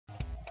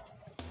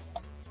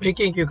英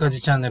研究家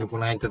事チャンネルご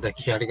覧いただ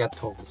きありが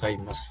とうござい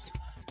ます。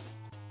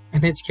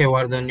NHK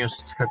ワールドニュース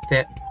を使っ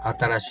て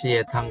新しい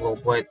英単語を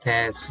覚え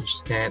て、そ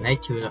してネイ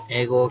ティブの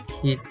英語を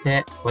聞い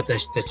て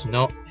私たち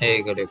の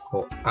英語力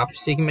をアップ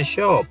していきま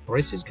しょう。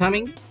This is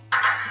coming!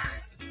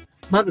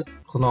 まず、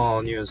こ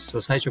のニュース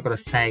を最初から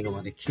最後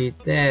まで聞い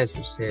て、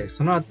そして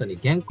その後に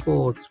原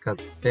稿を使っ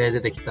て出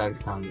てきた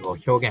単語を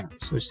表現、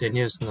そしてニ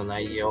ュースの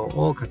内容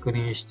を確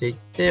認していっ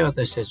て、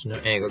私たちの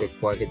英語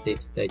力を上げてい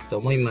きたいと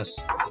思いま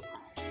す。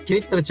気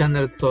に入ったらチャン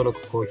ネル登録、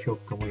高評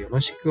価もよろ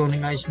しくお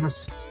願いしま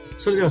す。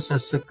それでは早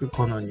速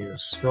このニュー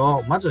ス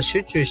をまずは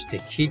集中して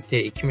聞いて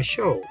いきまし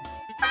ょう。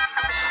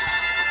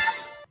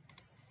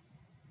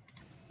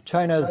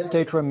China's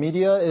state-run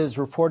media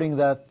is reporting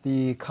that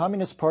the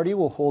Communist Party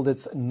will hold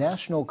its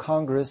National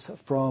Congress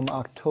from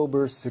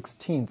October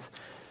 16th.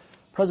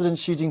 President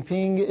Xi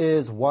Jinping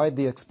is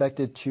widely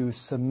expected to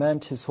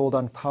cement his hold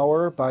on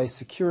power by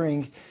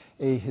securing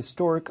a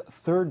historic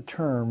third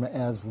term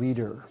as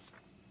leader.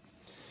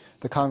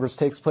 The Congress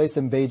takes place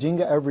in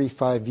Beijing every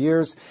 5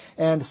 years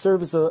and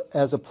serves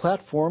as a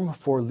platform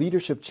for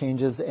leadership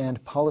changes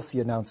and policy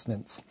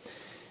announcements.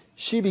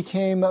 Xi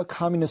became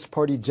Communist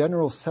Party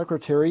General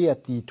Secretary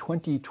at the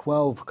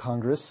 2012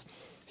 Congress.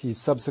 He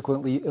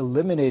subsequently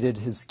eliminated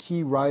his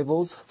key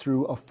rivals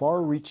through a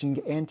far-reaching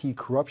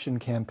anti-corruption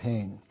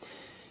campaign.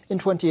 In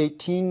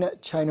 2018,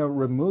 China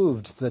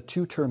removed the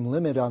two-term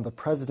limit on the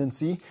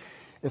presidency,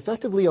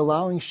 effectively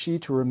allowing Xi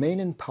to remain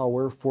in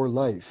power for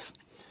life.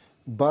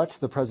 But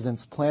the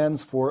president's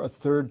plans for a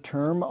third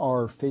term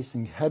are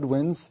facing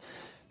headwinds.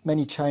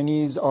 Many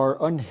Chinese are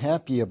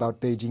unhappy about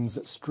Beijing's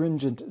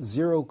stringent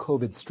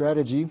zero-COVID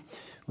strategy,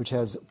 which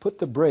has put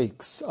the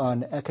brakes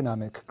on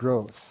economic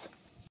growth.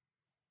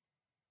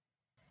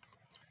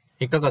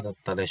 いかがだっ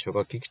たでしょう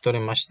か？聞き取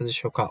れましたで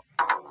しょうか？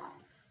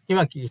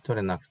今聞き取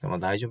れなくても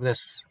大丈夫で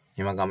す。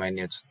今画面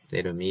に映って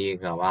いる右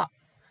側、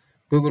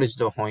Google 自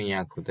動翻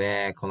訳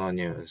でこの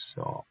ニュース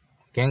を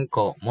原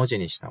稿、文字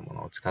にしたも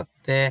のを使っ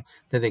て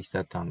出てき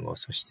た単語、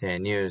そして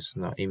ニュース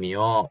の意味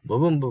を部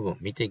分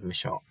見ていきま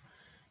しょ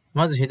う。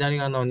まず左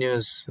側のニュ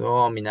ース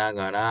を見な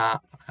が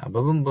ら、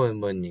部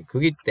分に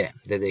区切って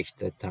出てき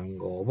た単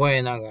語を覚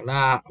えなが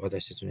ら、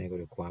私たちの英語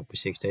力をアップ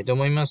していきたいと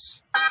思いま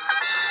す。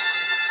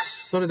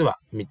それでは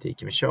見てい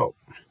きましょ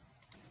う。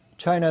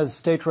China's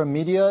state-run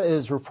media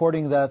is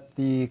reporting that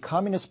the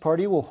Communist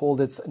Party will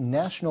hold its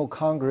National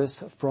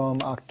Congress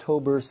from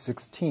October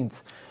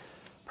 16th.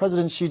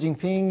 President Xi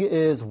Jinping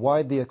is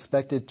widely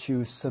expected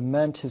to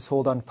cement his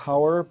hold on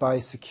power by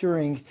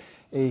securing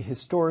a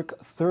historic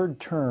third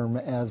term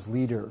as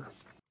leader.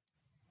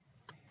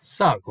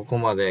 さあ、ここ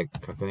まで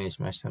確認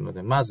しましたの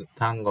で、まず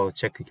単語を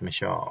チェックいきま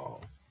し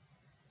ょ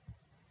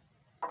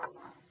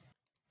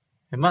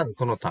う。まず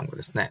この単語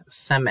ですね。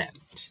cement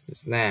で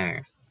す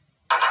ね。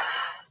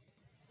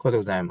これで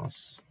ございま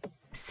す。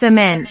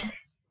cement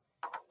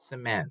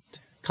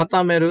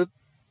固める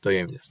という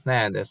意味です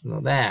ね。です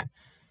ので、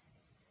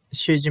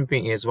Xi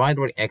Jinping is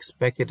widely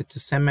expected to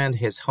cement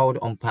his hold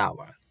on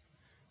power.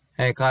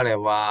 彼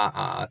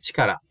は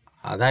力、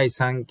第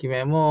3期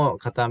目も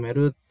固め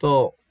る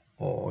と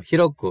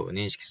広く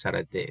認識さ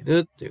れてい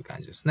るという感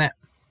じですね。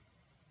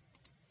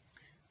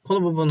こ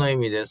の部分の意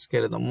味です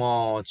けれど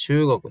も、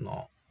中国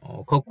の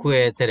国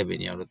営テレビ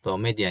によると、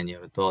メディアに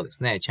よるとで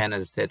すね、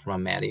China's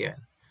state-run media、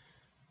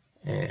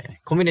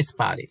コミュニスト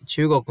パーティー、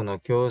中国の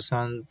共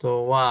産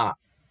党は、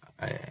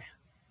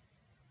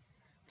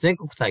全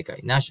国大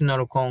会、ナショナ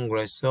ルコング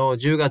レスを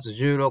10月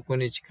16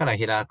日から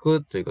開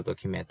くということを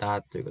決め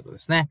たということで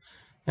すね。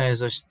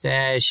そし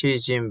て、シー・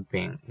ジン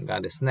ピン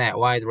がですね、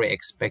widely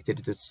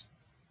expected to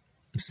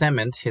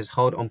cement his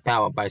hold on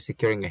power by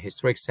securing a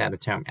historic third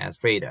term as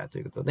leader と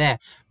いうことで、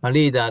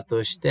リーダー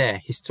とし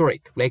て、historic、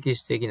歴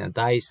史的な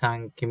第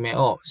3期目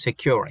を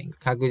securing、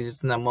確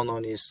実なもの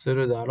にす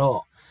るだ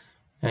ろ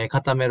う、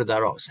固めるだ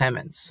ろう、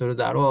cement する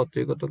だろうと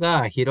いうこと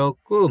が広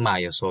く、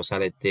予想さ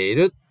れてい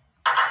る。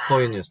こ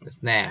ういうニュースで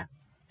すね。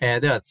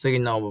では次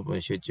の部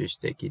分集中し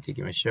て聞いてい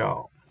きまし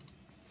ょ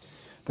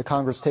う。The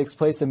Congress takes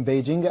place in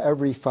Beijing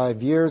every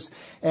 5 years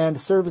and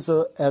serves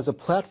as a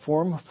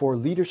platform for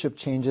leadership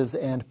changes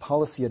and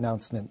policy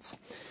announcements.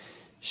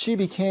 Xi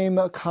became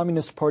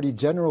Communist Party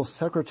General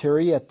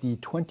Secretary at the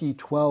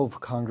 2012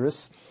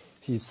 Congress.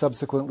 He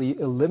subsequently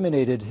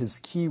eliminated his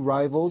key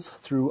rivals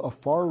through a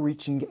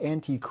far-reaching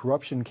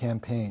anti-corruption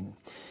campaign.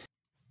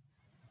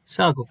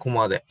 さあ、ここ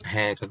まで、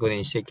確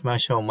認していきま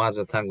しょう。ま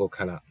ず単語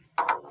から。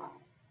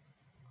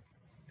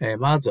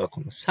まずはこ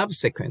の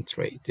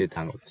subsequently という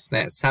単語です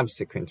ね。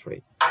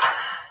subsequently。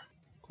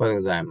これで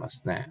ございま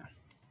すね。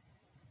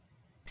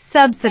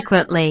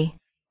subsequently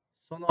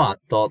その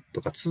後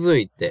とか続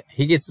いて、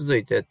引き続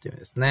いてっていう意味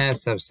ですね。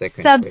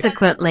subsequently。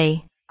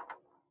subsequently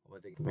覚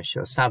えていきまし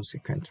ょう。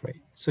subsequently。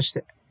そし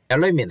て、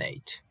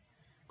eliminate。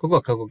ここ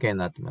は過去形に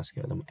なってます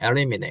けれども、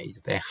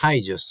eliminate で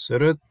排除す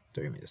ると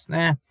いう意味です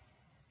ね。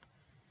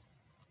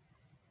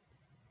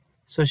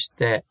そし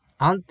て、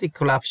アンティ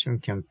コラプショ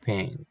ンキャンペ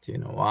ーンという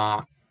の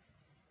は、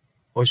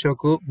汚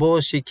職防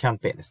止キャン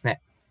ペーンです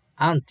ね。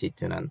アンティ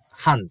というのは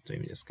反という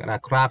意味ですから、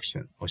コラプシ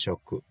ョン、汚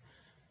職。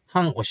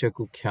反汚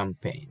職キャン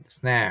ペーンで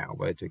すね。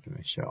覚えておき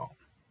ましょ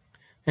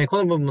う。こ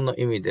の部分の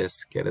意味で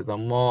すけれど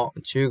も、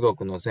中国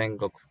の全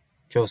国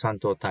共産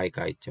党大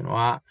会っていうの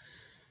は、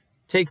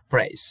take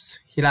place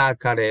開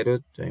かれ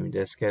るという意味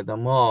ですけれど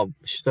も、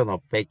首都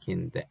の北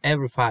京で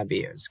every 5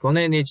 years 5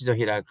年に一度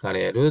開か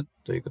れる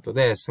ということ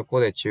で、そこ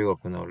で中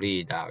国の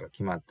リーダーが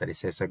決まったり、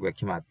政策が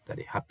決まった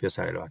り、発表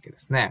されるわけで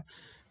すね。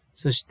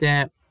そし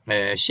て、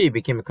she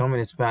became a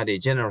Communist Party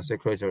General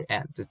Secretary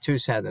at the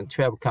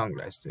 2012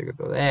 Congress という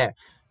ことで、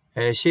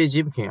シー・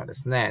ジンピンはで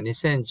すね、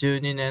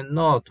2012年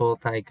の党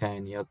大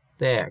会によっ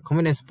て、コ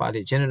ミュニスト・パーテ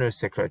ィー・ジェネラル・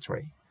セクレタ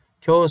リー、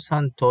共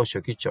産党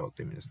書記長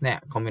という意味です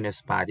ね。コミュニ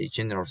スト・パーティー・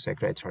ジェネラル・セ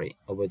クレタリー、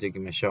覚えておき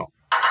ましょ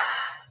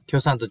う。共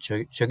産党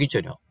書記長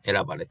に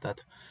選ばれた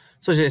と。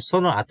そして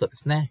その後で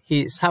すね、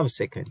he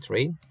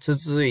subsequently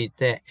続い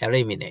て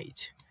eliminate、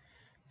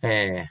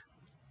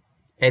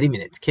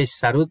消し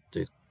去ると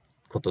いう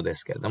ことで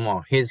すけれど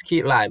も、his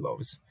key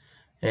rivals、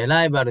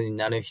ライバルに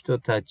なる人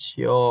た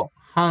ちを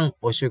反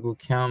汚職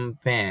キャン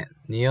ペー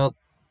ンによっ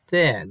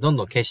てどん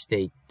どん消し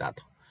ていった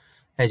と。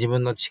自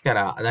分の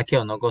力だけ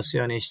を残す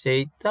ようにして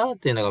いった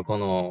というのがこ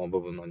の部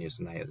分のニュー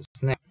ス内容で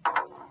すね。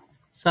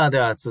さあ、で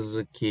は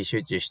続き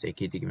集中して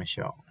聞いていきまし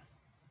ょ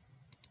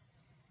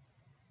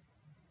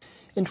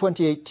う。In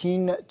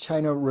 2018,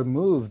 China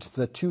removed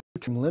the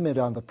two-term limit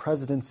on the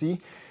presidency,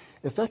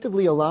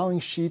 effectively allowing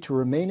Xi to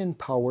remain in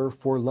power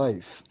for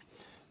life.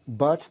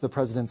 But the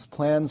president's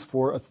plans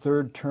for a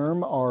third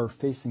term are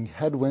facing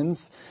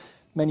headwinds.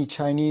 Many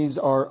Chinese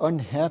are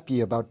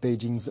unhappy about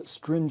Beijing's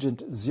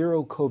stringent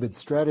zero-COVID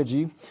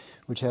strategy,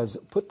 which has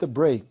put the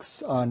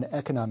brakes on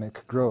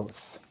economic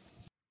growth.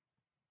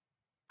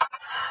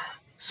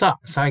 さあ、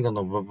最後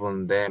の部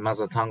分でま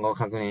ず単語を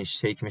確認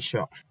していきまし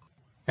ょ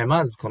う。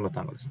まずこの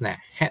単語ですね。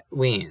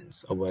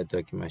headwinds 覚えて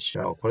おきまし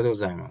ょう。これでご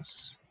ざいま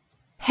す。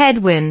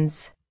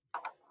headwinds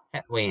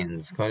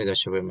headwinds これで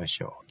覚えまし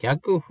ょう。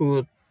逆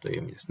風とい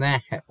う意味です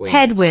ね。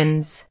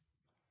headwinds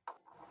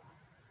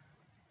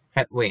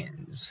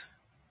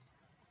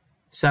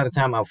Third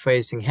time of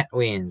facing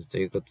headwinds と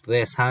いうこと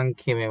で、3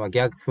期目は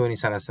逆風に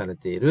さらされ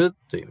ている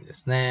という意味で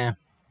すね。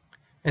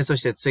そ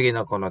して次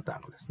のこの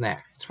単語ですね。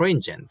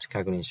stringent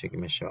確認しておき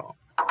ましょ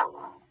う。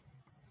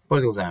こ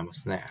れでございま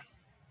すね。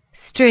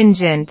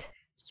stringent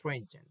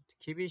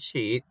厳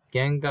しい、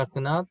厳格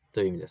な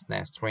という意味です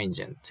ね。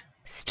stringent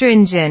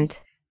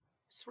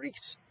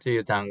strict とい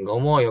う単語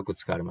もよく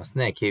使われます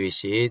ね。厳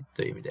しい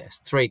という意味で。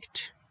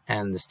strict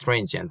and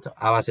stringent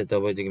合わせて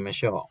覚えておきま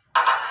しょう。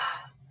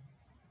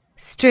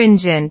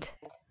stringent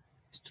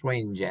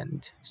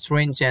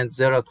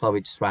ゼロコ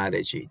ビッドストラ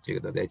テジーとい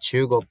うことで、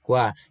中国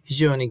は非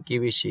常に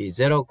厳しい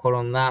ゼロコ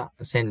ロナ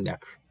戦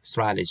略、ス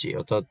トラテジー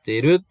をとって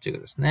いるというこ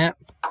とですね。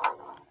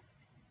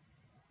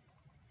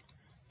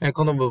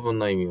この部分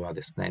の意味は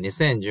ですね、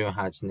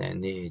2018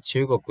年に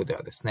中国で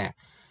はですね、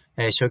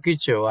書記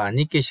長は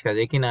2期しか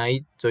できな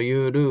いとい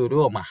うルー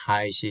ルを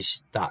廃止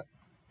した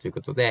という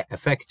ことで、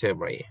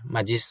effectively、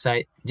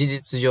事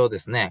実上で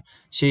すね、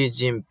シー・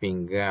ジンピ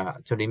ンが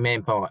to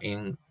remain power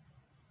in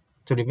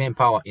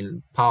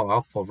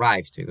power for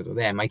life ということ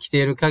で、生きて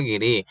いる限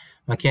り、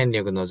権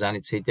力の座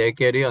についてい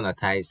けるような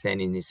体制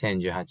に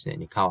2018年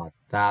に変わっ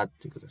た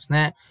ということです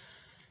ね。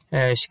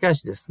しか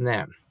しです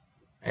ね、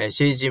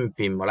シー・ジン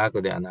ピンも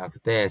楽ではな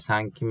くて、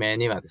3期目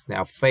にはですね、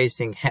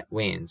facing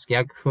headwinds、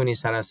逆風に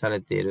さらさ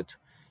れていると。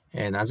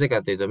なぜ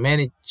かというと、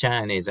many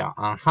Chinese are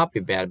unhappy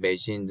about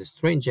Beijing's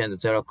stringent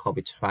zero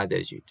COVID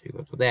strategy という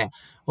ことで、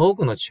多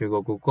くの中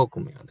国国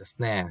民はです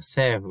ね、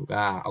政府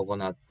が行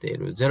ってい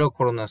るゼロ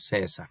コロナ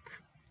政策、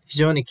非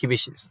常に厳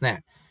しいです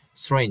ね。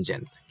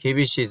stringent、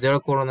厳しいゼ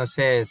ロコロナ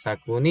政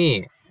策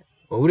に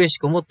嬉し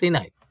く思ってい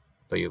ない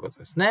ということ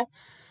ですね。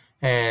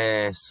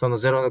その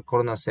ゼロコ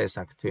ロナ政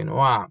策というの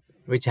は、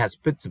which has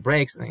put the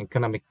brakes on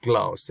economic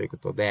growth というこ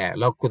とで、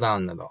ロックダウ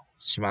ンなど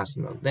します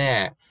の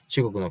で、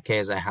中国の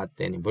経済発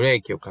展にブレ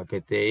ーキをかけ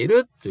てい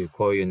るという、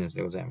こういうニュース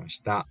でございまし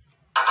た。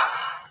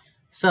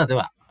さあ、で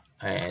は、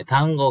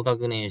単語を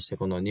確認して、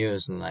このニュー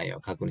スの内容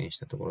を確認し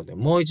たところで、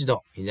もう一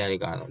度、左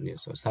側のニュー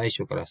スを最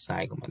初から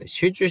最後まで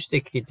集中し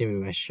て聞いてみ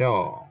まし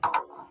ょ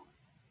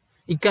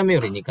う。1回目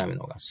より2回目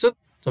の方がスッ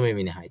と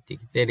耳に入って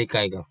きて、理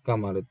解が深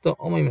まると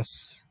思いま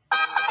す。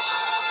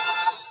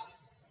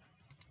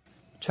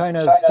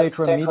China's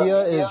state-run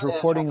media is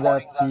reporting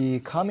that the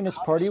Communist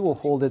Party will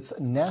hold its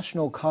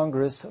National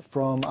Congress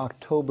from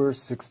October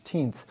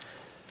 16th.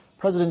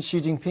 President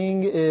Xi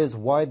Jinping is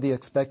widely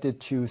expected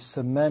to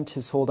cement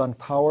his hold on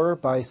power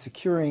by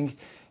securing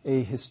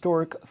a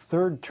historic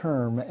third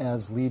term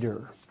as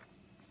leader.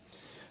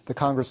 The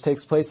Congress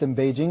takes place in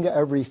Beijing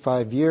every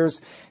 5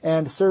 years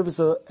and serves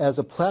as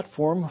a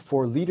platform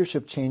for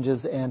leadership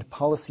changes and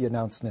policy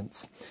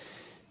announcements.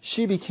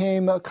 Xi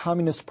became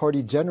Communist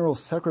Party General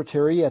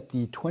Secretary at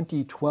the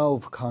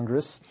 2012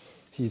 Congress.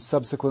 He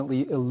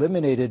subsequently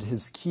eliminated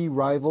his key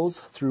rivals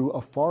through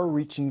a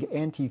far-reaching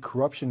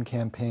anti-corruption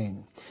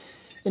campaign.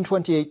 In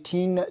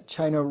 2018,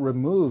 China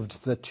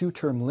removed the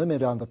two-term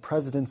limit on the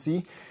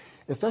presidency,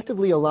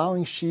 effectively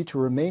allowing Xi to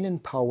remain in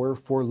power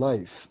for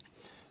life.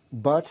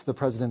 But the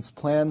president's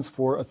plans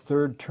for a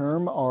third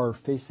term are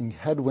facing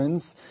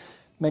headwinds.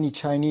 Many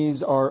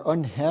Chinese are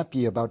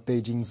unhappy about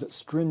Beijing's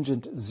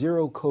stringent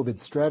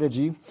zero-COVID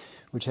strategy,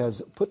 which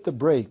has put the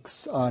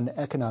brakes on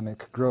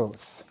economic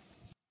growth.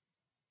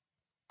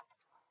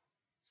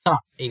 さ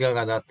あ、いか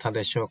がだった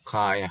でしょう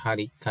か。やは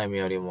り1回目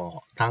より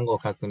も単語を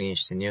確認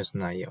してニュース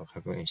内容を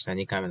確認した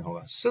2回目の方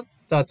がスッ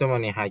と頭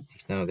に入って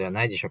きたのでは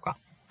ないでしょうか。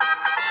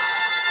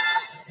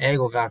英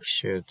語学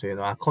習という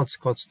のはコツ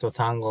コツと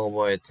単語を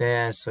覚え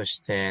て、そし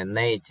て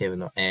ネイティブ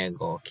の英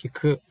語を聞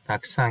く、た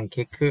くさん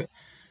聞く、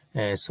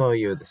そう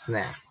いうです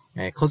ね、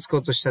コツ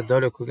コツした努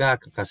力が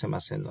欠かせ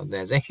ませんの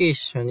で、ぜひ一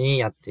緒に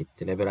やっていっ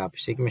てレベルアップ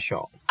していきまし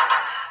ょ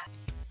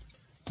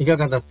う。いか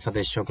がだった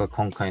でしょうか。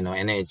今回の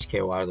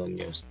NHK ワールド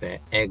ニュース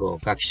で英語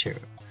学習。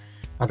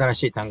新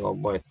しい単語を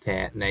覚え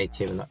て、ネイ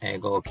ティブの英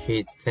語を聞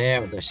いて、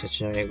私た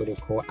ちの英語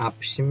力をアッ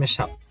プしてみまし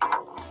た。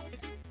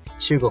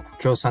中国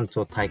共産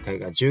党大会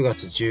が10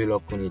月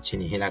16日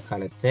に開か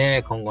れ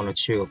て、今後の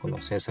中国の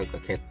政策が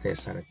決定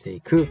されてい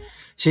く、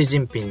シジ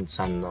ンピン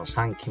さんの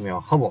3期目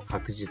はほぼ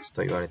確実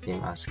と言われてい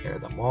ますけれ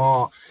ど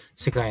も、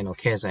世界の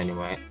経済に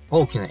も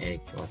大きな影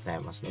響を与え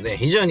ますので、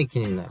非常に気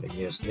になるニ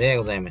ュースで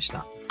ございまし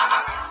た。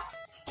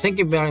Thank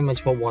you very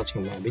much for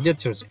watching my video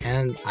tutorials,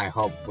 and I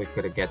hope we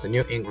could get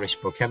new English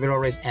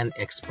vocabularies and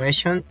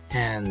expression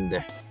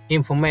and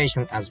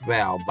information as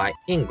well by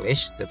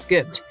English. That's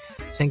good.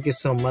 Thank you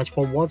so much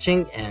for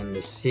watching,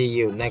 and see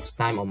you next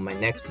time on my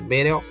next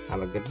video.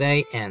 Have a good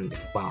day and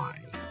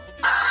bye.